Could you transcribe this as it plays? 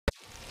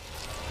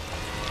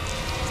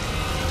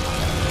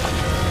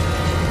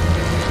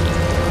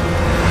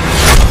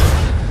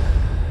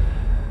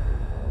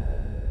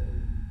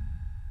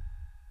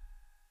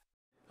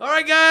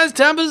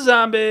time of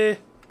zombie.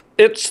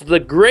 It's the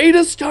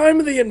greatest time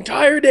of the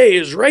entire day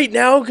is right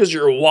now because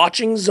you're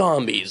watching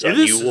zombies and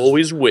you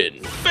always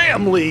win.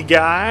 Family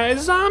Guy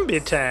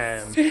zombie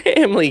time.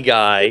 Family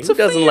Guy. Who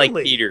doesn't like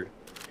Peter?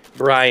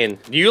 Brian.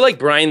 Do you like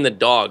Brian the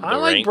dog, though, I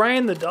like right?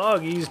 Brian the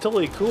dog. He's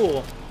totally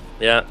cool.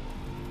 Yeah.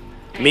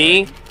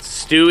 Me,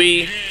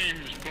 Stewie.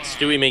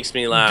 Stewie makes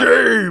me laugh.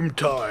 Game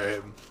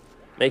time.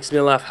 Makes me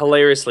laugh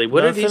hilariously.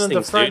 What are these things,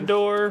 the front dude?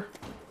 door.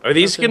 Are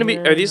these gonna be?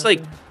 Are these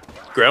like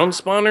ground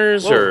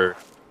spawners or?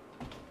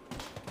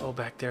 Oh,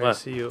 back there, What? I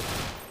see you.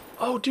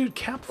 Oh, dude,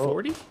 Cap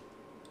 40?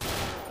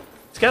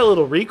 It's got a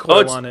little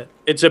recoil on it.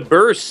 It's a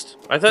burst.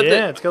 I thought that.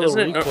 Yeah, it's got a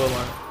little recoil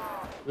on it.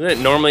 Isn't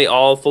it normally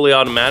all fully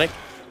automatic?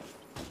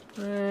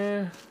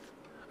 Oh,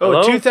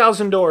 Hello?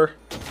 2,000 door.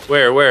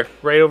 Where?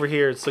 Right over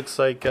here. It looks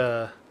like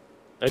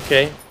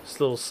Okay. this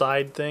little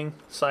side thing,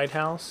 side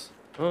house.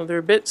 Oh, they're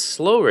a bit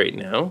slow right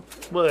now.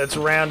 Well, it's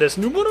round as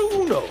numero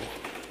uno.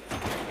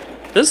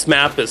 This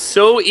map is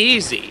so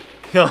easy.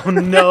 Oh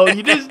no,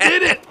 you just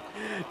did it.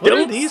 What are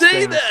Don't these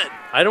say things? that.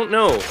 I don't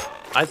know.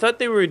 I thought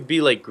they would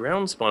be like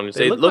ground spawners.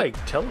 They look like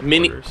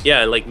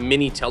teleporters. like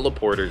mini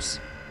teleporters.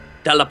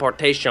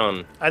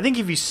 Teleportation. I think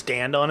if you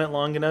stand on it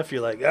long enough,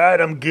 you're like, all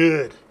right, I'm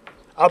good.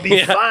 I'll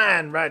be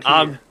fine right here.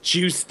 I'm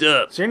juiced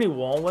up. Is there any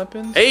wall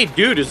weapons? Hey,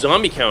 dude, a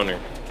zombie counter.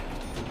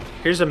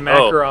 Here's a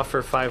Makarov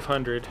for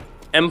 500.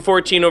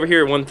 M14 over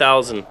here,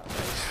 1,000.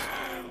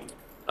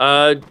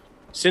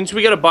 Since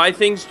we gotta buy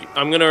things,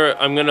 I'm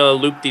gonna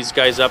loop these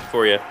guys up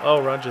for you.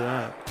 Oh, roger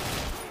that.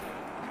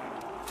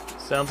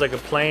 Sounds like a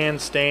plan,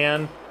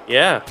 Stan.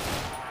 Yeah,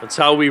 that's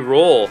how we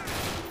roll.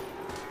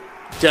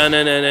 You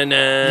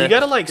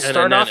gotta like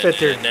start off at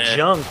their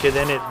junk and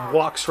then it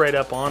walks right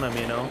up on them,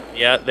 you know?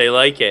 Yeah, they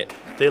like it.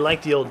 They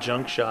like the old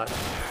junk shot.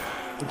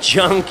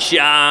 Junk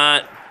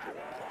shot.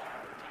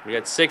 We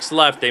got 6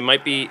 left.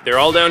 They're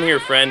all down here,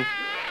 friend.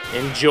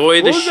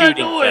 Enjoy the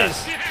shooting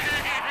fest.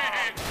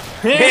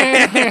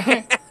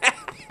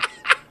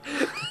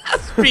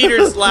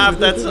 Peter's laugh,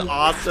 that's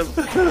awesome.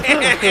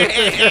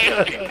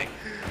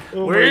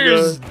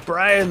 Where's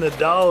Brian the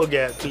dog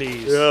at,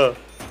 please? Yeah.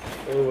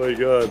 Oh my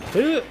god.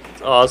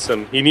 It's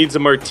awesome. He needs a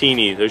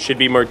martini. There should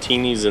be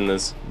martinis in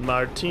this.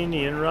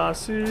 Martini and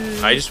Rossi.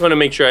 I just want to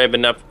make sure I have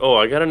enough. Oh,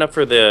 I got enough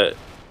for the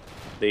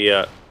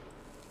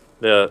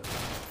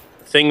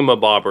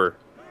thingamabobber.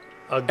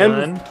 A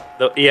gun?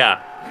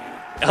 Yeah.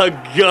 A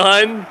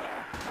gun?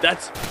 I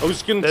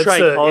was going to try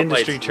That's an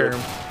industry term.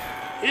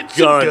 It's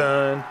gun. a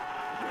gun.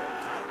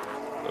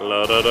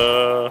 La da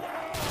da.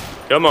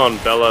 Come on,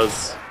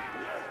 fellas.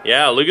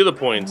 Yeah, look at the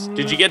points.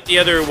 Did you get the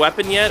other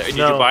weapon yet? Or did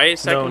you buy a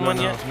second one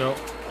yet? No.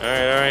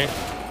 Alright.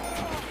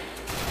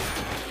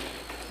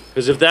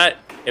 Because if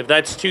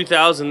that's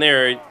 2,000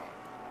 there,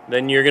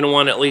 then you're gonna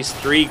want at least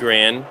 3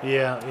 grand.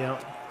 Yeah.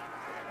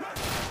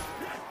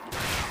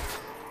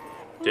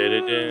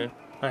 Da-da-da.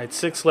 Alright,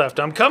 6 left.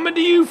 I'm coming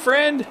to you,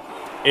 friend.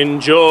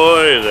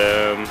 Enjoy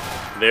them.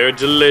 They're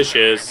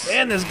delicious.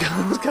 Man, this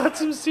gun's got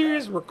some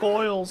serious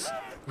recoils.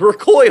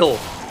 Recoil.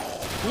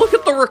 Look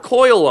at the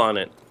recoil on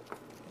it.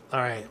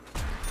 Alright.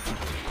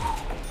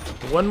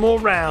 One more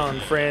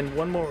round, friend.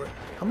 One more.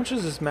 How much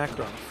is this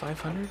Makarov?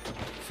 500?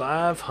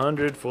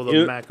 500 for the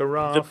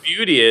Makarov. The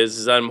beauty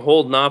is I'm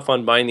holding off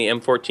on buying the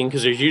M14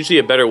 because there's usually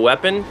a better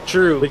weapon.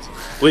 True.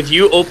 With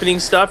you opening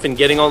stuff and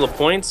getting all the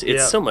points,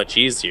 it's so much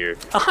easier.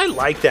 I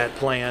like that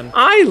plan.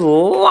 I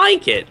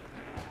like it.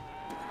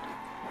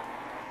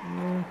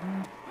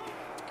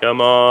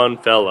 Come on,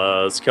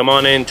 fellas. Come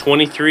on in.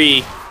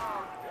 23.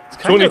 It's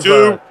kind 22.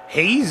 of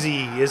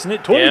hazy, isn't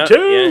it?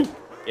 22.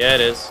 Yeah,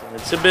 it is.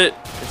 It's a bit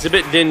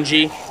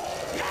dingy.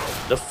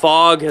 The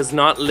fog has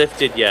not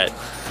lifted yet.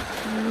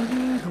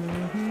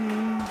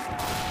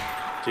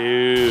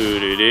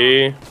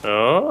 Doo-doo-doo.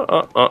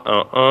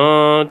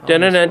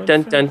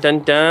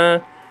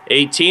 Dun-dun-dun-dun-dun-dun.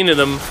 18 of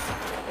them.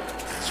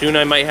 Soon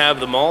I might have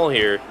them all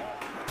here.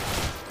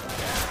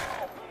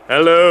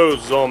 Hello,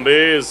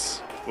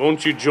 zombies.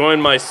 Won't you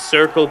join my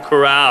circle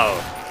corral?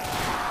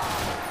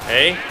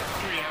 Hey?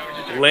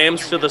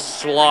 Lambs to the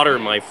slaughter,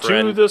 my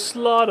friend. To the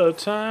slaughter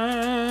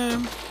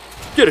time.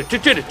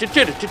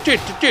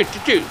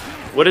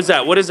 What is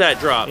that? What does that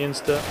drop?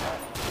 Insta.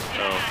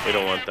 Oh, we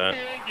don't want that.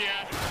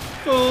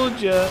 Fooled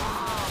ya.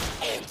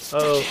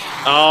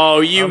 Oh,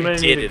 you I'm gonna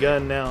did need a it.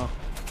 gun now.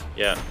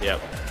 Yeah.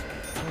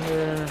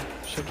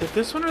 Should I get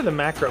this one or the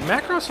Macro?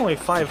 Macro's only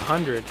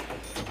 500.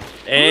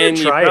 And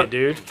try it,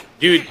 dude.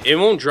 Dude, it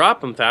won't drop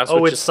them fast.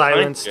 Oh, it's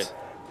silenced. It's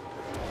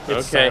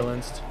okay.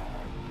 silenced.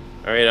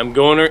 All right, I'm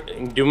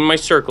doing my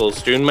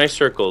circles.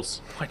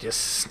 I just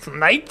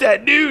sniped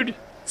that dude.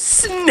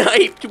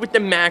 Sniped with the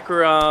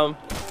Makarov.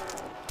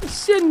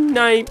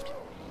 Sniped.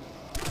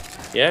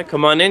 Yeah,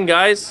 come on in,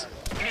 guys.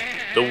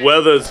 The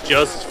weather's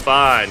just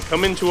fine.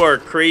 Come into our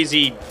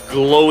crazy,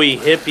 glowy,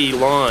 hippie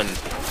lawn.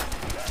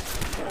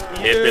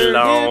 Hippie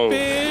lawn.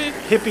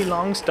 Hippie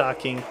long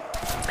stocking.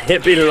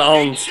 Hippie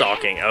lawn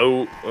stocking.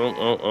 Oh.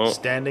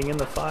 Standing in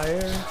the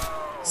fire.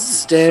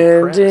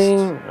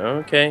 Standing.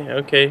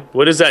 Okay.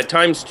 What is that,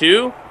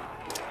 ×2?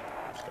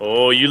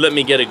 Oh, you let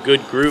me get a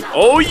good group.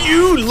 Oh,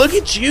 you! Look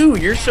at you!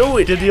 You're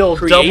so Did the old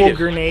creative. double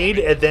grenade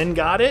and then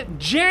got it.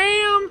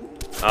 Jam!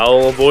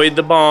 I'll avoid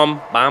the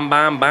bomb. Bam,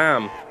 bam,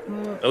 bam.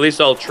 At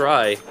least I'll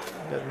try.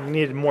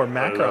 Needed more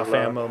Makarov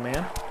ammo,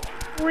 man.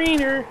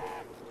 Greener.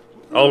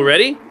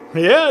 Already?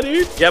 Yeah,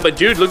 dude. Yeah, but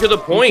dude, look at the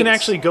points. You can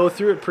actually go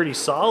through it pretty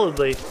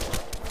solidly.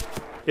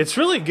 It's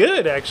really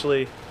good,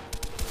 actually.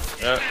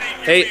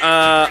 Hey,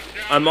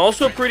 I'm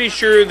also pretty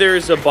sure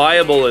there's a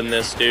Bible in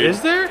this, dude.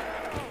 Is there?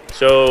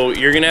 So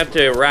you're gonna have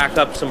to rack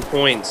up some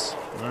points.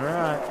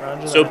 Alright,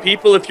 roger So that.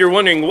 people, if you're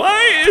wondering,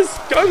 why is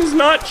guns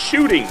not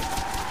shooting?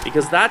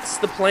 Because that's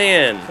the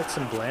plan. Got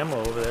some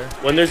blammo over there.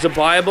 When there's a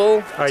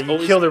Bible, Alright,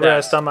 you kill the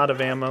rest. I'm out of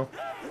ammo.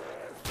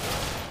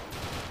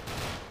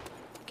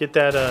 Get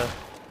that,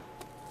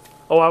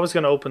 Oh, I was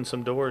gonna open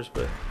some doors,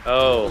 but...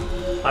 Oh,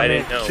 I mean,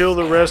 didn't know. kill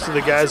the rest of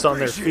the guys on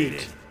their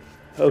feet.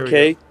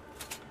 Okay.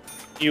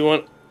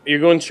 You're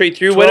going straight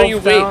through? Why don't you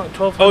wait?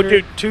 1200, Oh,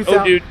 dude. 2000.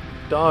 Oh, dude.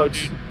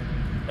 Dogs.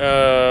 Come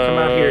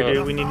out here,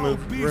 dude. We need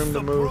room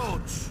to move.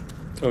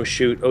 Oh,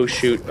 shoot. Oh,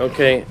 shoot.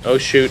 Okay. Oh,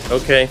 shoot.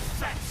 Okay.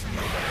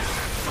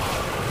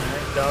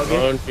 Doggy.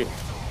 Oh, shoot.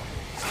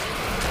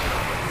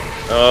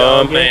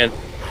 Oh, Doggy. man.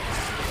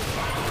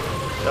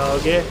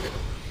 Doggy.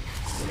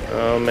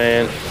 Oh,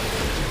 man.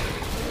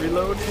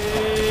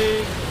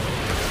 Reloading.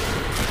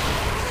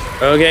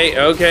 Okay,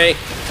 okay.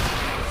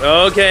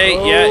 Okay,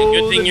 yeah,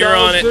 good thing you're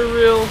on it.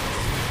 Real.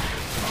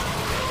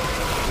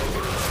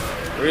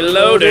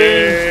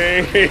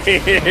 Reloading.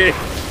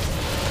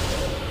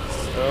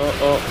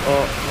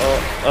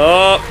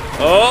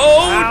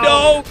 Oh,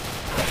 no.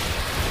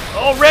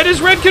 Oh, red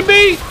as red can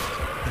be.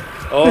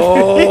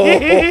 Oh.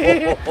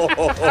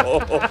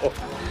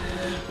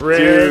 Red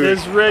Dude.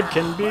 as red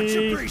can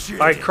be. All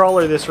right,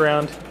 crawler this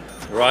round.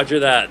 Roger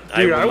that.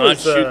 Dude, I will not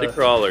shoot the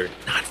crawler.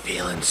 Not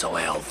feeling so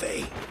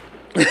healthy.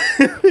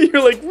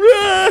 You're like,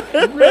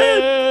 run!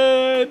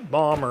 Red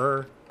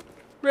bomber.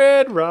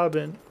 Red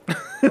Robin.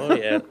 Oh,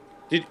 yeah.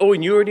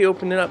 And you already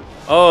opened it up?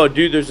 Oh,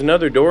 dude, there's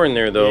another door in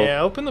there, though.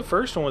 Yeah, open the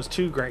first one was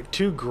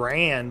 $2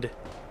 grand.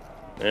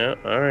 Yeah,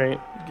 all right.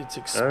 It's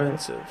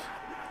expensive.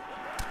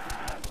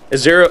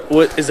 Is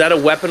that a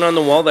weapon on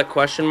the wall, that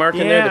question mark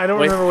in there? Yeah, I don't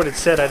remember what it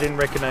said. I didn't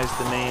recognize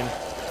the name.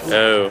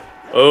 Oh.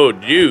 Oh,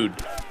 dude.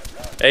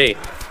 Hey.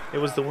 It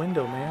was the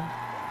window, man.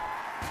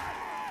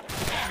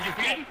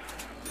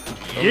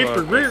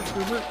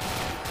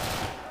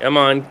 Come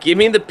on, give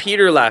me the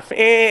Peter laugh.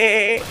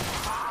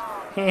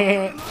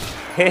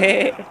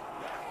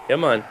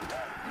 Come on.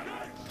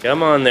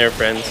 Come on there,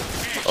 friends.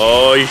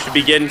 Oh, you should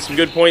be getting some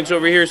good points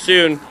over here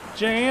soon.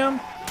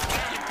 Jam.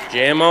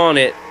 Jam on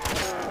it.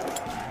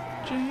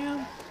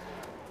 Jam.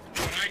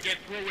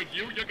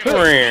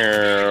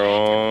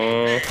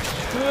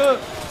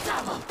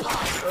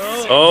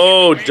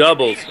 Oh,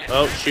 doubles.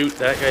 Oh, shoot,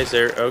 that guy's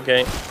there.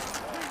 Okay.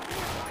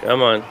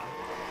 Come on.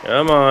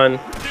 Come on.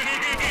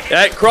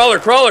 That crawler.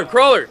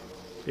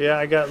 Yeah,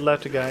 I got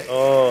left a guy.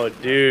 Oh,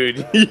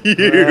 dude.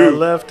 I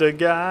left a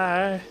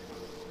guy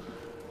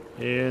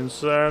in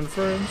San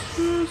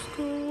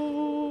Francisco.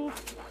 All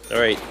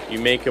right, you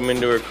make him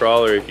into a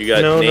crawler if you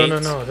got No.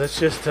 nades. That's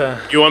just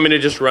You want me to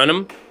just run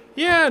him?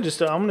 yeah,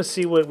 just I'm gonna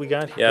see what we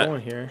got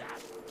going here.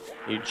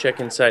 You check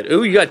inside.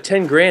 Ooh, you got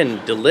 10 grand.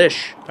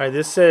 Delish. All right,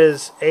 this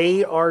says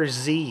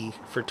ARZ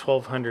for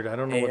 1200. I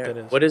don't know what that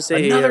is. What is the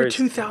Another ARZ?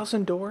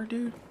 2000 door,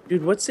 dude.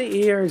 Dude, what's the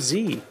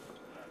ARZ?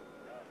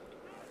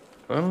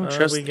 I don't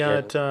trust we the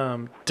got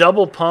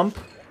double pump,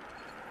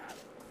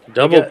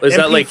 double. Is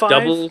that like MP5?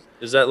 double?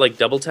 Is that like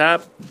double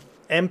tap?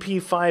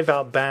 MP5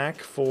 out back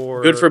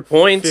for Good for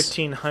points.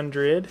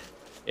 1500.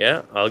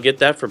 Yeah, I'll get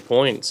that for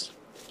points.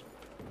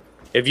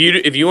 If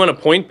you want a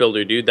point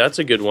builder, dude, that's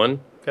a good one.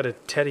 Got a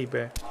teddy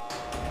bear.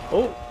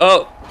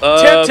 Oh,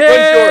 Teddy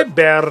front door.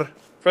 bear.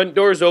 Front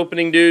door's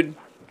opening, dude.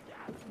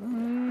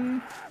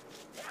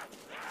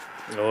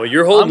 Oh,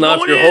 you're holding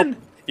off.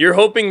 You're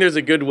hoping there's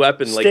a good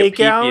weapon, like a PP in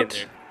Stakeout.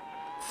 there.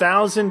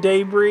 1000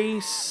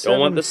 debris. Don't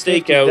want the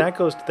 750. stakeout. That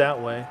goes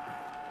that way.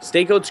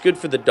 Stakeout's good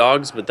for the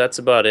dogs, but that's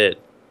about it.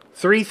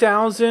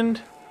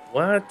 3000.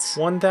 What?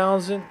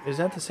 1000. Is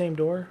that the same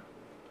door?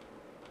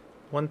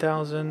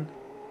 1000.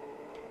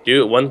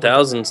 Dude,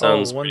 1,000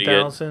 sounds pretty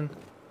good. 1000.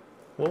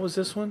 What was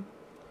this one?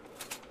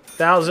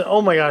 1000.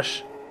 Oh my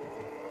gosh.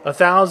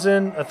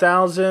 1,000.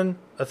 1,000.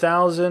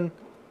 1,000.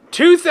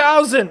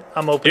 2,000.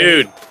 I'm opening.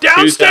 Dude,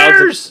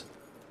 downstairs.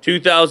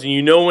 2,000.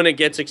 You know when it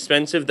gets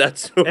expensive?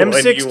 That's when you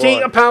M16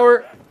 want. a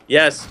power.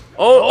 Yes.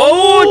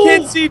 Oh, I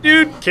can't see,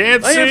 dude.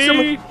 Can't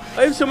see.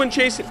 I have someone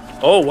chasing.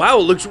 Oh, wow.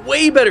 It looks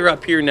way better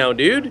up here now,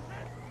 dude.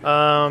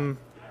 Max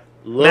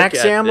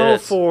at ammo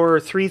this. for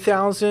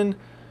 3,000.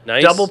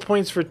 Nice. Double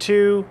points for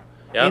 2.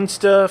 Yep.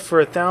 Insta for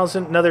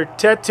 1,000. Another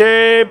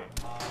tete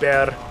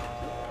bear.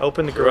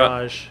 Open the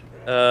garage.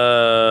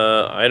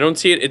 I don't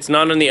see it. It's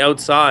not on the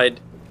outside.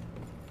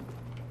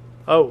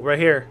 Oh, right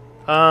here.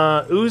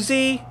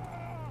 Uzi.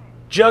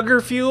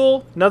 Jugger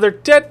fuel. Another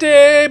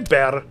tete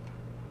bear.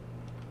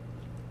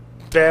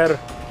 Bear.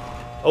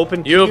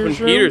 Open You Peter's opened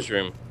room. Peter's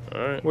room.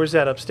 All right. Where's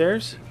that,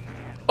 upstairs?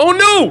 Oh,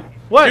 no.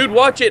 What? Dude,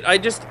 watch it. I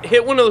just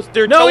hit one of those.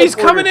 They're No, he's teleporters.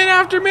 coming in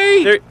after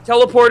me. They're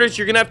teleporters.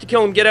 You're gonna have to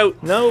kill him. Get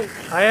out. No,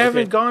 I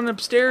haven't gone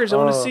upstairs. I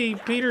want to Oh. see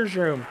Peter's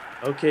room.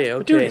 Okay,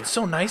 okay. Dude, it's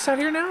so nice out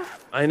here now.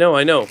 I know,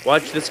 I know.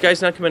 Watch, this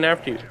guy's not coming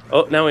after you.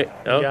 Oh, now wait.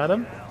 Oh. You got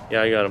him?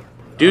 Yeah, I got him.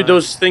 Dude,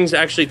 those things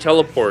actually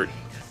teleport.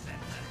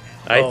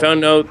 I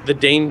found out the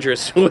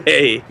dangerous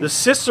way. The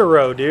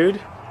Cicero, dude.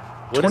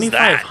 What is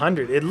that?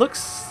 2500. It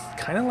looks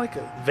kind of like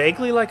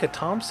vaguely like a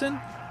Thompson.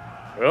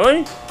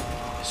 Really?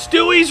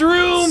 Stewie's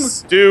room.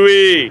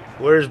 Stewie.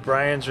 Where's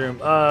Brian's room?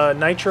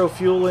 Nitro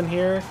fuel in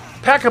here.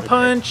 Pack a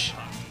punch.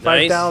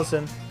 Nice.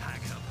 5,000.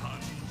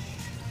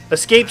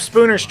 Escape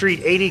Spooner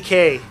Street.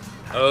 80K.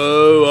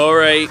 Oh, all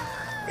right.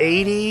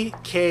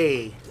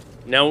 80K.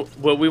 Now,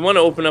 well, we want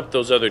to open up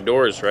those other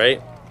doors,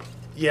 right?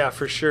 Yeah,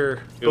 for sure.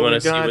 We But wanna we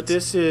see got what's-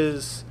 this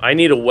is I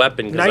need a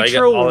weapon because I got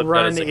Nitro all I've got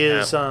Run is a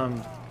is cap.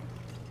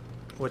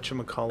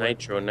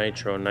 whatchamacallit.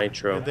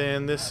 Nitro. And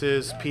then this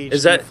is PhD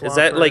Is that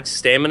Flopper. like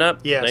stamina up?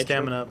 Yeah, Nitro?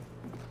 stamina up.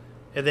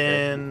 And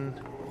then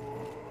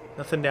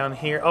nothing down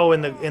here. Oh,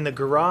 in the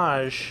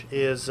garage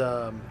is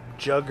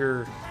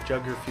jugger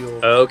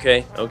fuel. Oh,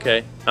 okay,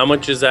 okay. How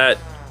much is that?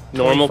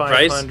 Normal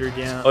price? 2,500,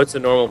 yeah. Oh, it's the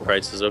normal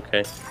prices.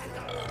 Okay.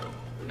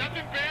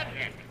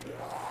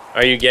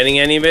 Are you getting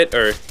any of it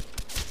or?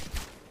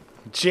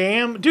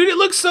 Jam, dude, it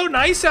looks so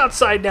nice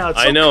outside now.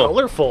 It's so I know.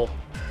 colorful.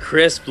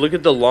 Crisp. Look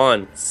at the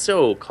lawn.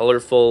 So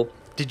colorful.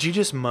 Did you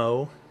just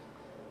mow?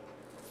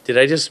 Did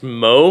I just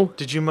mow?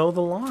 Did you mow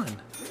the lawn?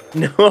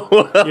 No.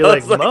 You're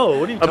like, mow?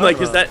 What are you talking I'm like,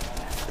 about?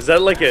 is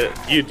that like a?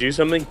 Do you do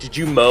something? Did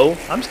you mow?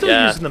 I'm still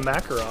Yeah. using the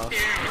Makarov.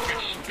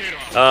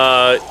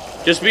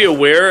 Just be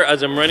aware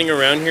as I'm running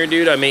around here,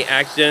 dude. I may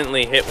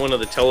accidentally hit one of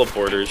the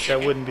teleporters.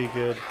 That wouldn't be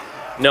good.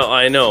 No,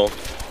 I know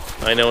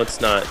it's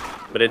not,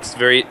 but it's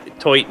very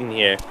tight in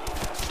here.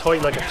 Toy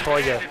like a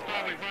toya.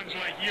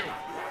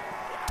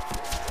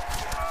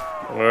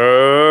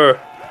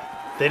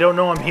 They don't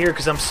know I'm here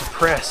because I'm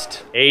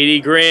suppressed.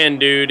 80 grand,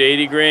 dude.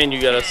 80 grand.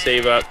 You gotta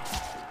save up.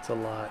 It's a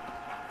lot.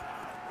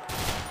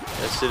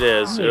 Yes, it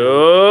is.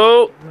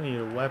 Oh. I need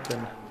a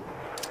weapon.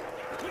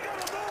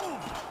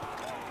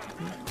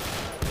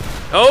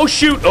 Oh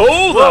shoot!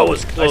 Oh, that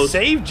was I close.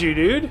 saved you,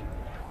 dude.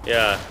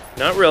 Yeah,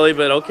 not really,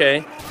 but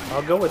okay.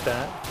 I'll go with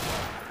that.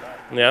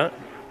 Yeah.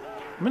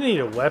 I'm gonna need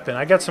a weapon.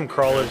 I got some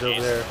crawlers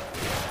over there.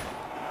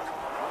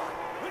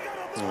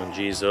 Oh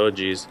jeez, oh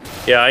jeez.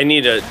 Yeah, I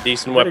need a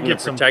decent Better weapon to get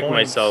some protect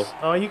points. myself.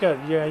 Oh, you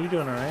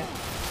doing all right?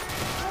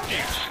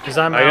 Because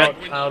I'm I out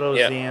got- of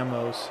yeah. the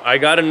ammos. I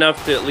got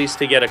enough to at least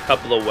to get a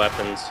couple of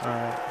weapons. All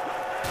right.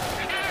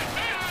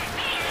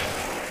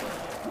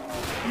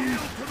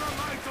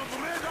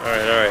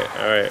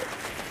 All right.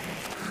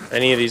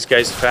 Any of these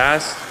guys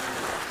fast?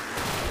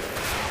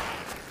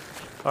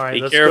 All right.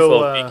 Be Let's careful.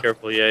 go. Be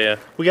careful. Yeah.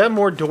 We got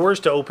more doors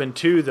to open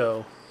too,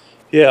 though.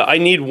 Yeah, I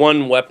need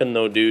one weapon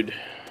though, dude.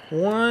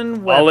 One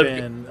I've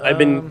weapon.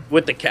 been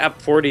with the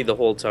cap 40 the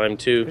whole time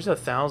too. There's a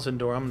 1,000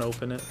 door. I'm gonna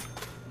open it.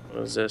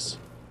 What is this?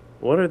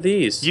 What are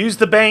these? Use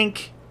the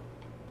bank.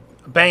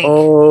 Bank.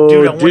 Oh,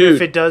 dude, I wonder if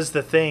dude. it does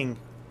the thing.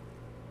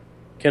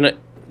 Can I?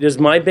 Does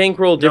my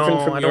bankroll different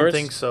no, from I yours?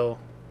 don't think so.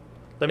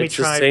 Let me It's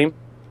try. the same.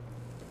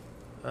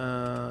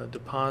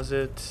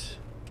 Deposit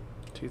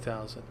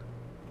 2,000.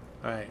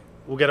 All right.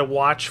 We'll get a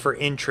watch for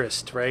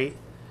interest, right?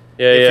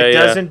 Yeah, If it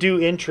yeah. doesn't do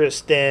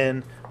interest,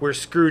 then we're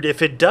screwed.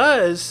 If it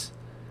does,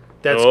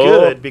 that's Oh.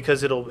 good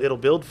because it'll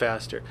build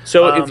faster.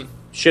 So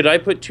should I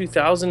put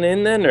 2,000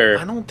 in then, or?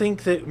 I don't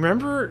think that.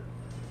 Remember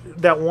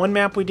that one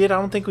map we did? I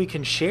don't think we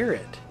can share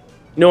it.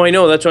 No, I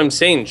know. That's what I'm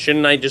saying.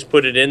 Shouldn't I just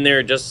put it in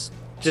there just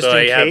Just so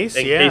in I case,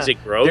 have, in yeah. case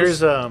it grows?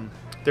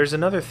 There's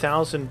another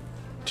 2,000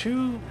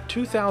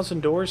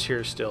 doors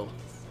here still.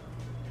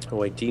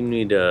 Oh, I do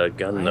need a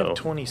gun I though. have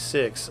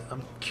 26.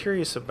 I'm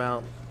curious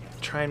about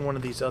trying one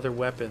of these other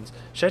weapons.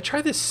 Should I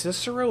try this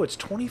Cicero? It's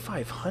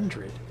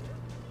 2,500.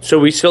 So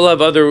we still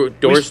have other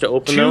doors to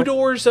open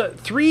though?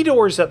 Three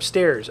doors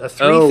upstairs. A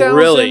 3,000, Oh,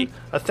 really?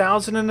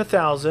 1,000, and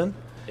 1,000.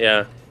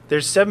 Yeah.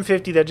 There's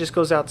 750 that just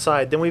goes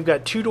outside. Then we've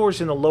got 2 doors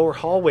in the lower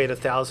hallway at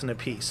 1,000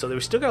 apiece. So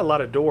we've still got a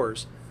lot of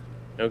doors.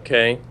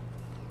 Okay.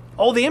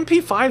 Oh, the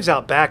MP5's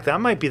out back.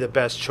 That might be the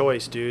best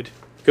choice, dude.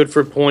 Good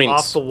for points.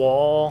 Off the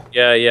wall.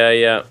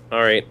 Yeah. All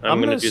right. I'm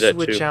gonna do that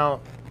switch too.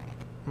 out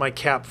my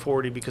cap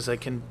 40 because I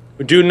can.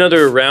 We'll do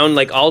another round.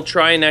 Like I'll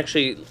try and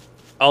actually,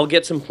 I'll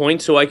get some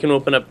points so I can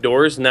open up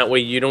doors, and that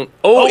way you don't.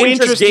 Oh,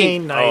 interest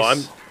gain. Nice. Oh,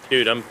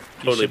 I'm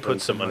totally should putting put some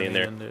some money in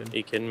money there. in, dude. Are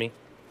you kidding me?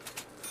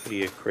 What are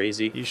you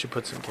crazy? You should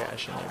put some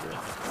cash in there,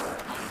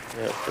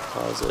 Yeah,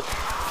 deposit.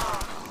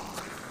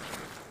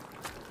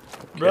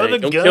 bro. Brother,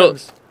 don't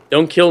guns.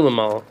 Don't kill them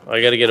all.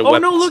 I gotta get a Oh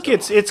weapon. no! Look,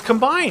 it's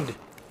combined.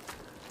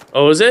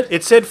 Oh, is it?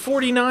 It said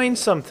 49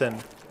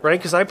 something, right?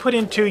 Because I put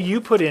in 2,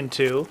 you put in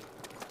 2.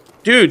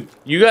 Dude,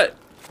 you got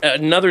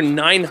another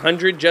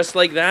 900 just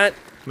like that?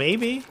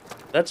 Maybe.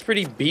 That's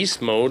pretty beast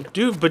mode.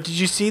 Dude, but did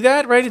you see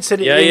that, right? It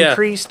said it Yeah.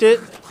 increased it.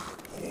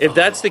 If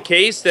that's the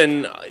case,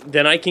 then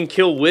I can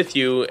kill with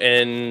you,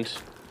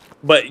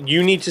 but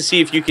you need to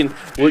see if you can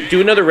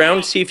do another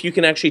round. See if you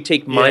can actually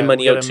take my Yeah,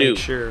 money we out gotta too.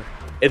 make sure.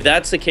 If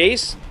that's the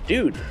case,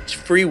 dude, it's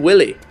Free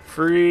Willy.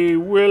 Free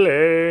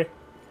Willy.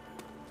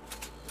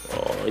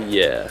 Oh,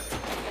 yeah.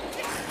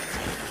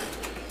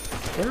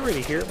 They're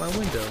already here at my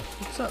window.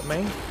 What's up,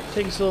 man?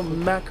 Take this little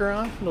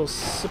Makarov, little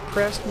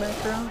suppressed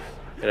Makarov.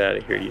 Get out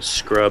of here, you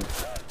scrub.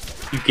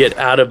 You get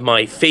out of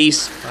my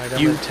face, Right,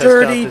 you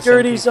dirty,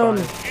 dirty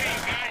zombie.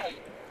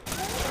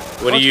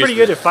 What do It's you pretty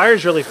good. It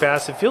fires really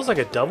fast. It feels like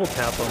a double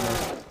tap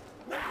almost.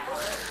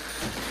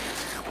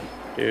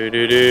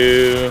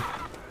 Do-do-do.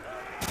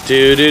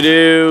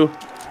 Do-do-do.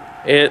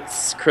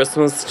 It's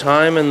Christmas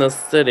time in the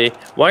city.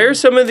 Why are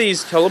some of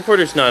these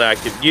teleporters not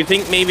active? Do you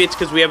think maybe it's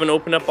because we haven't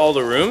opened up all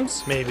the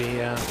rooms? Maybe,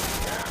 yeah.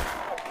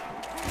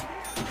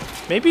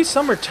 Maybe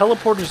some are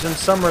teleporters and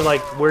some are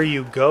like where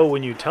you go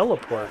when you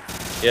teleport.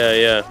 Yeah,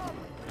 yeah.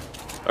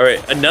 All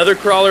right, another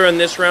crawler on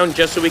this round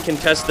just so we can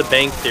test the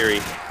bank theory.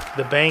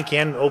 The bank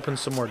and open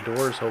some more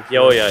doors, hopefully.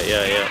 Oh, yeah,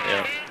 yeah,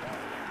 yeah,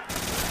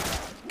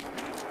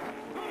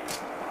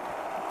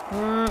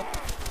 yeah.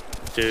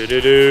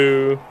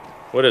 Do-do-do.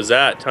 What is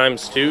that?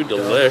 ×2?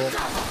 Delish.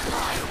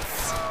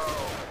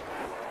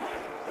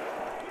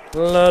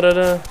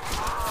 La-da-da.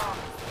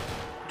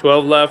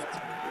 12 left.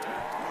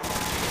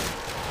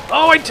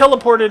 Oh, I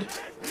teleported!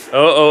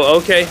 Oh,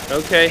 okay,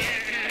 okay.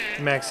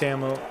 Max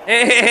ammo.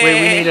 Wait,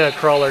 we need a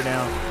crawler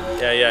now.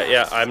 Yeah, yeah,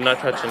 yeah. I'm not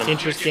touching him.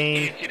 Interest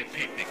gained.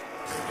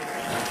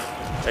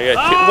 I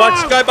got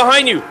watch the guy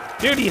behind you.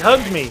 Dude, he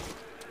hugged me.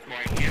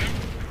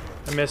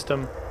 I missed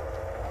him.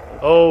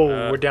 Oh,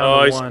 we're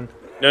down to one.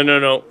 No, no,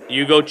 no.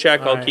 You go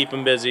check. All I'll right. keep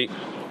him busy.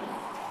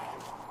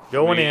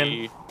 Going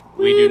in.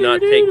 We do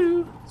not take...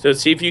 So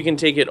see if you can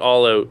take it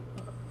all out.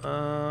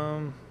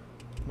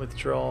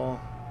 Withdrawal.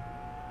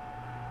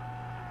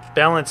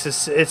 Balance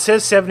is... It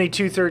says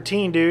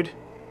 7213, dude.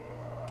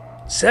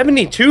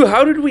 72?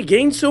 How did we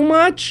gain so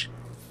much?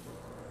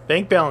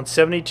 Bank balance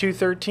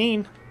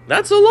 7213.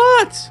 That's a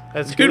lot.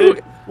 That's Dude,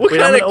 good. what Wait,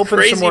 kind I'm of gonna open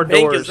crazy some more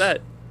bank doors. is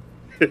that?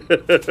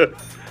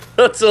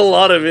 That's a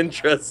lot of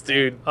interest,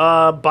 dude.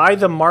 Buy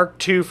the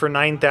Mark II for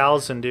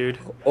 9,000, dude.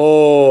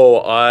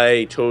 Oh,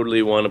 I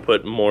totally want to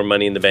put more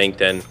money in the bank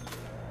then.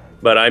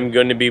 But I'm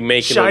going to be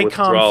making a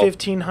withdrawal. Shycom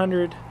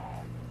 1500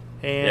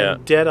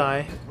 and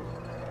Deadeye.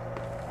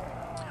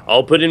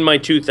 I'll put in my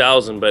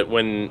 2,000, but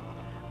when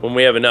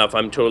we have enough,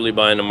 I'm totally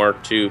buying a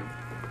Mark II.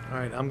 All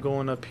right, I'm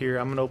going up here.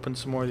 I'm gonna open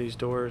some more of these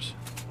doors.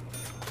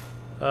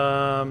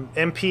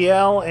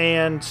 MPL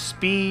and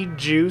Speed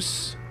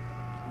Juice.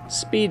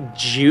 Speed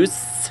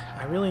Juice.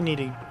 I really need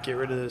to get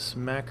rid of this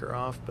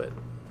Makarov, but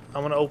I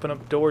want to open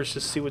up doors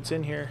just to see what's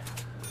in here.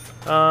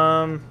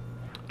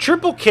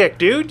 Triple kick,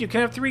 dude. You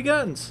can have 3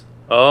 guns.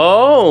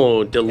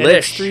 Oh, And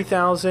it's delish.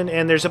 3,000,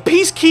 and there's a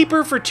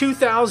Peacekeeper for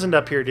 2,000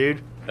 up here,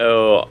 dude.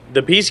 Oh,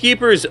 the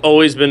Peacekeeper's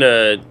always been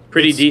a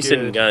pretty It's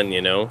decent good. gun,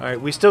 you know? All right,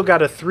 we still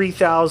got a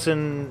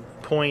 3,000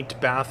 point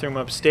bathroom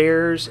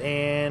upstairs,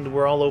 and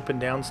we're all open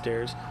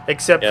downstairs,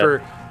 except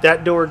for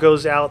that door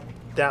goes out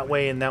that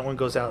way, and that one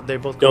goes out. They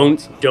both go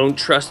Don't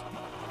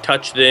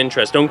touch the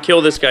interest. Don't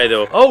kill this guy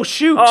though. Oh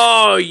shoot!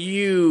 Oh,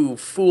 you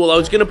fool! I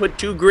was gonna put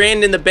 $2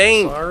 grand in the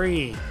bank.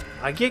 Sorry,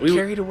 I get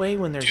carried away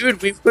when there's. Dude,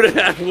 we would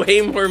have had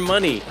way more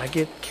money. I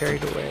get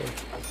carried away.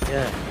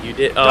 Yeah, you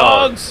did. Oh,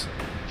 Dogs!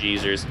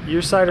 Jeezers.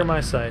 Your side or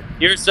my side?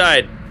 Your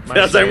side. My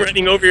As I'm side.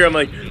 running over here, I'm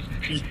like,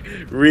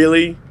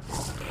 really?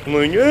 I'm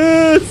like,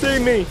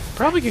 save me.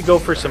 Probably could go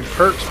for some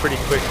perks pretty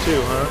quick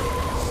too, huh?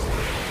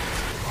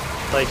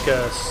 Like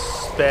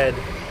sped.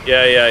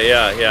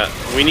 Yeah.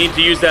 We need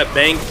to use that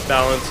bank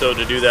balance though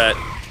to do that.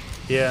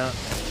 Yeah.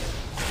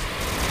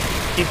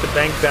 Keep the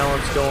bank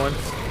balance going.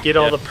 Get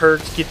all the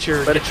perks. Get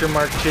your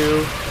Mark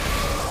II.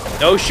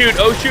 Oh shoot!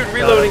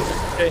 Reloading.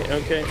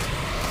 Okay.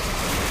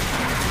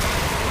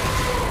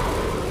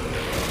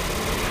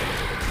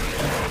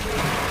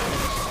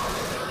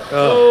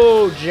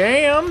 Oh,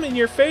 jam in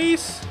your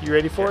face. You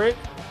ready for it?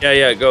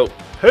 Yeah, go.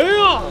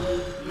 Hell!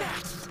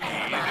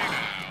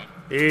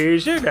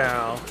 Easy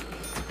now.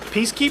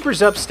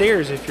 Peacekeeper's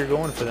upstairs if you're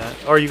going for that.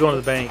 Or are you going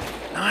to the bank?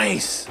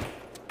 Nice.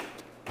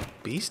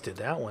 Beasted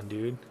that one,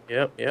 dude.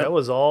 Yep. That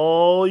was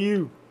all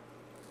you.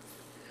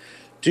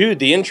 Dude,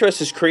 the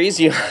interest is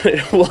crazy on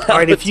it. All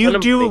right, if you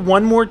do it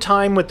one more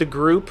time with the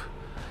group,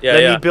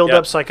 let me build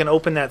up so I can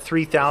open that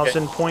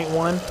 3,000 point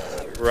one.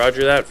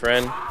 Roger that,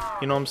 friend.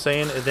 You know what I'm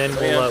saying? And then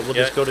we'll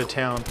just go to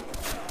town.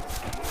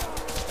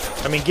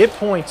 I mean, get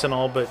points and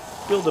all, but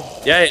build a...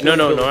 Yeah, no,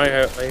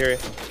 I hear you.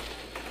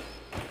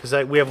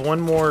 Because we have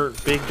one more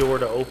big door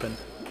to open.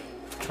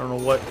 I don't know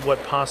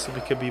what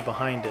possibly could be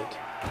behind it.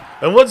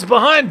 And what's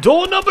behind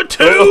door number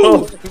 2?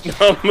 Oh,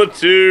 number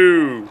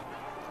 2.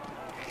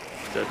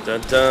 Dun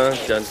dun dun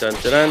dun dun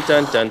dun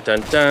dun dun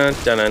dun dun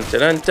dun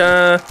dun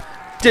dun.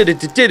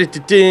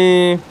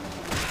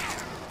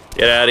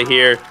 Get out of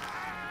here.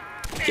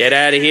 Get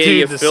out of here, Dude,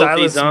 you the filthy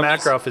Silas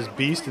zombies. Makarov is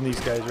beasting these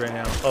guys right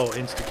now. Oh,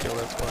 insta-kill,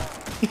 that's why.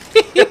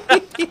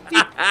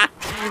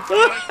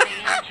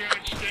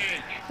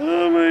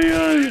 Oh my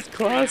god, it's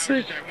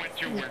classic.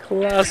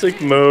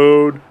 Classic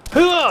mode.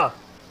 Oh,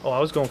 I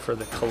was going for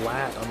the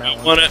collat on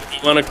that one.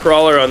 Want a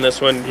crawler on this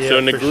one? Yeah, so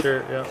in the for group,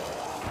 sure, yeah.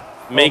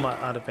 Make. Oh,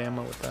 I'm out of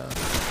ammo with that.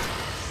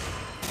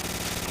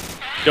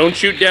 Don't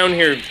shoot down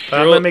here.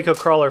 I'm gonna make a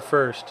crawler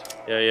first.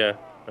 Yeah,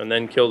 and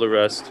then kill the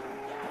rest.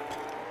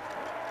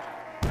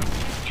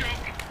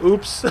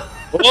 Oops.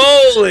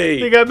 Holy! I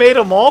think I made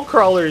them all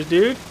crawlers,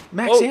 dude.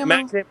 Max ammo.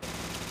 Max ammo.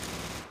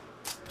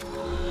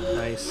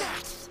 Nice.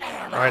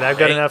 All right, I've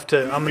got enough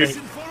to. I'm gonna.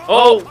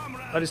 Oh!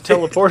 I just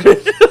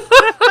teleported.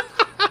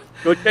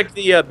 Go check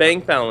the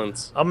bank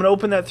balance. I'm gonna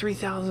open that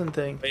 3,000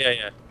 thing. Oh,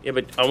 yeah,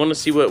 but I want to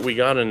see what we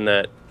got in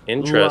that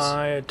interest.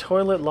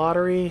 Toilet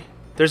lottery.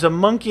 There's a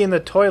monkey in the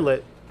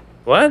toilet.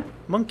 What?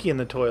 Monkey in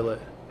the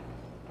toilet.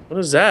 What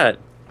is that?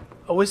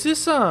 Oh, is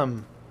this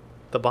the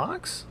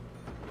box?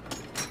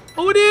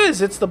 Oh, it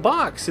is. It's the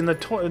box in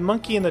the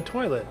monkey in the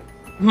toilet.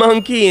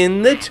 Monkey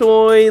in the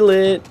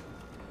toilet.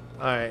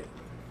 All right.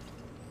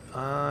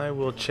 I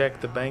will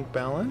check the bank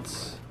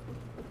balance.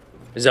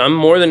 I'm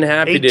more than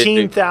happy to.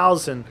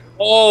 18,000.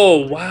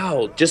 Oh,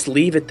 wow. Just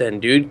leave it then,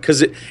 dude,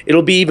 because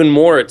it'll be even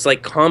more. It's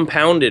like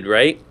compounded,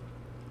 right?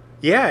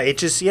 Yeah, it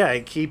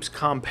keeps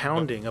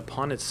compounding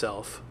upon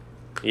itself.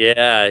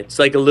 Yeah, it's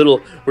like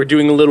we're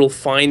doing a little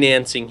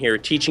financing here,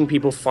 teaching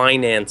people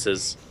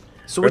finances.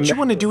 So what you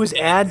want to do is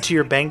add to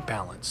your bank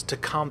balance to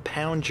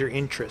compound your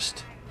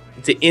interest.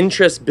 The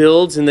interest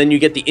builds, and then you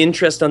get the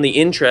interest on the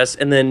interest,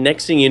 and then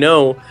next thing you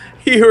know,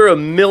 you're a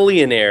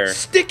millionaire.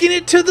 Sticking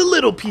it to the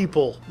little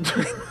people.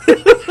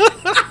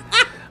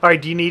 All right,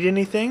 do you need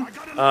anything?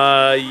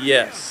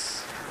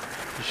 Yes.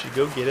 You should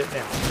go get it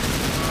now.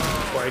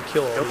 Before I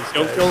kill all these guys.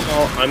 Don't kill them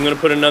all. I'm gonna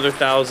put another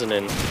 1,000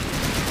 in.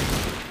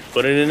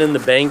 Put it in the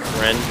bank,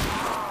 friend.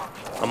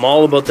 I'm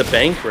all about the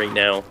bank right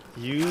now.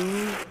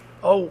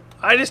 Oh,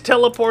 I just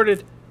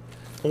teleported.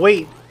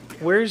 Wait,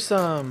 where's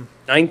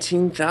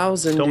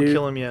 19,000. Don't dude.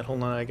 kill him yet.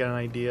 Hold on, I got an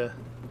idea.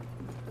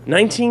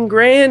 19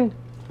 grand,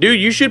 dude.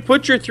 You should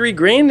put your 3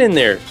 grand in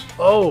there.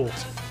 Oh,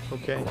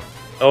 okay.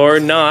 Or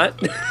not.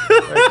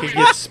 I could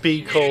get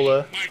speed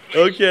cola.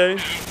 Okay.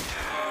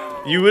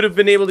 You would have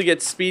been able to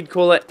get speed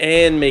cola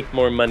and make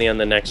more money on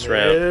the next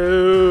round.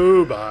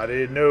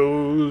 Nobody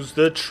knows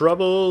the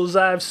troubles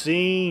I've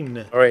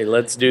seen. All right,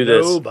 let's do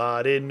this.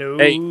 Nobody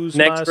knows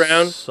next my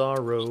round,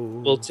 sorrow.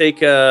 We'll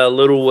take a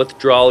little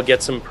withdrawal,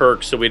 get some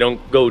perks so we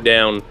don't go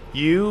down.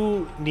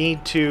 You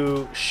need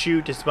to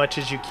shoot as much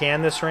as you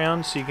can this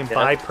round so you can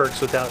buy perks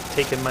without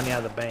taking money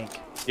out of the bank.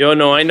 Yo,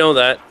 no, I know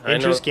that.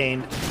 Interest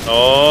gained.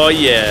 Oh,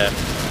 yeah.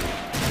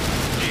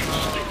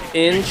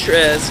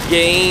 Interest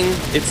gain.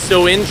 It's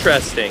so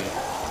interesting.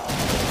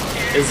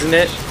 Isn't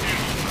it?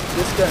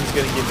 This gun's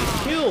gonna get me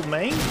killed,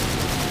 man.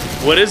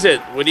 What is it?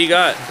 What do you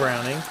got?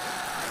 Browning.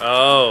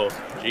 Oh,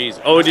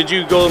 jeez. Oh, did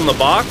you go in the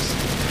box?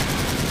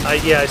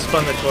 Yeah, I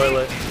spun the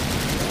toilet.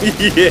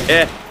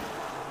 Yeah.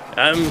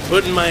 I'm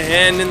putting my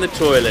hand in the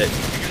toilet.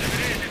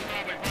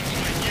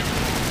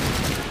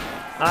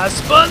 I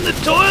spun the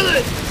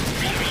toilet!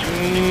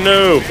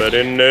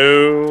 Nobody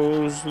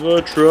knows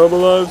the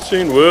trouble I've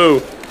seen.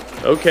 Whoa.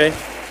 Okay.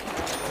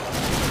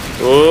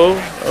 Whoa.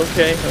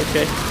 Okay.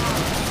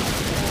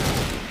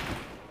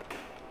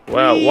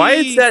 Wow. Why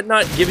is that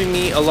not giving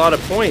me a lot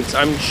of points?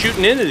 I'm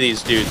shooting into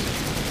these dudes.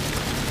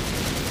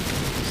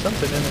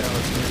 Something in there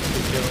was meant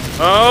to kill him.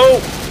 Oh!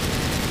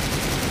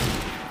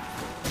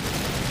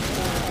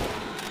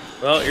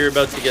 Well, you're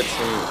about to get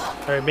some...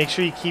 Alright, make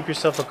sure you keep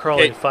yourself a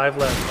crawler. Okay. 5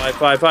 left.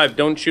 5.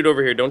 Don't shoot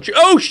over here. Don't shoot.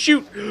 Oh,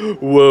 shoot!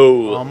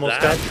 Whoa.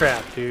 Almost got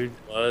trapped, dude.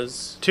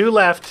 2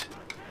 left.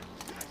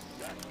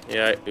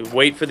 Yeah,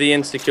 wait for the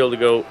insta-kill to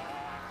go.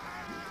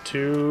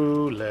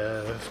 2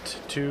 left.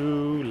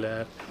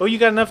 Oh, you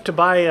got enough to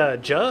buy a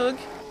jug?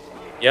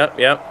 Yep.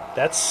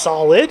 That's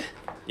solid.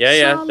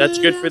 Yeah. That's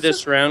good for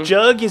this round.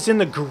 Jug is in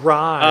the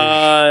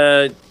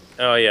garage.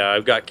 Oh, yeah,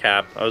 I've got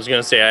cap. I was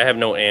going to say I have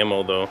no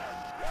ammo, though.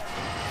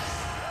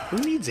 Who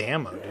needs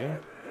ammo, dude?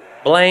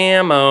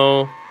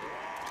 Blammo.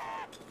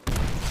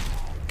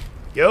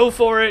 Go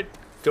for it.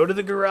 Go to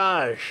the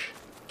garage.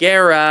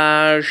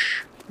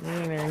 Garage.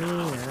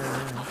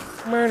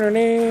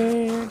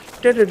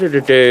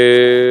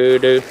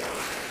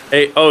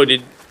 Hey,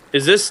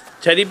 is this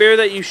teddy bear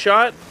that you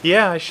shot?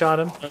 Yeah, I shot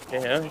him.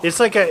 Okay, yeah. It's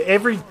like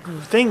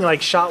everything,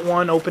 like shot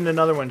one, opened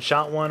another one,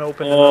 shot one,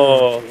 opened another one.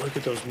 Oh, look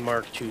at those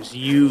Mark IIs.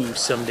 You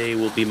someday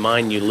will be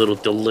mine, you little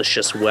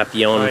delicious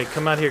weapon. All right,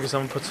 come out here because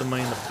I'm gonna put some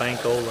money in the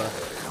bankola.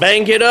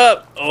 Bank it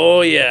up.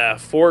 Oh yeah,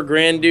 4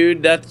 grand,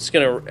 dude. That's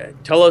gonna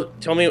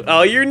tell me.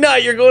 Oh, you're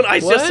not. You're going. I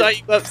just saw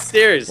you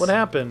upstairs. What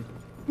happened?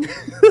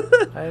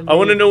 I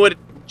want to know what.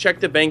 Check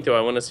the bank though.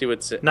 I want to see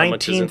what's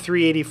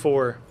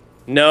 19,384.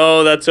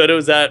 No, that's what it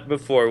was at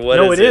before. What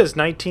no, is it is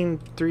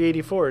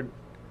 19,384.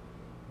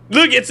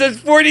 Look, it says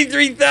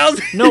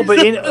 43,000. No, but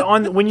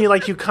when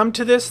you come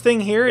to this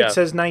thing here, it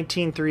says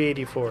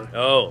 19,384.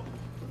 Oh.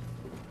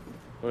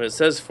 Well, it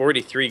says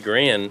 43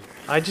 grand.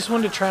 I just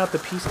wanted to try out the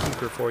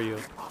Peacekeeper for you.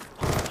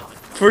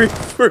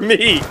 For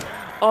me.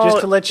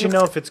 Just to let you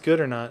know if it's good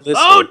or not.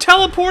 Listen, oh,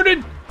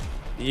 teleported!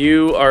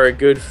 You are a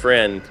good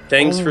friend.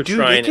 Thanks for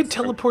trying. Dude, they could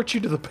teleport you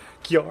to the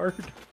backyard.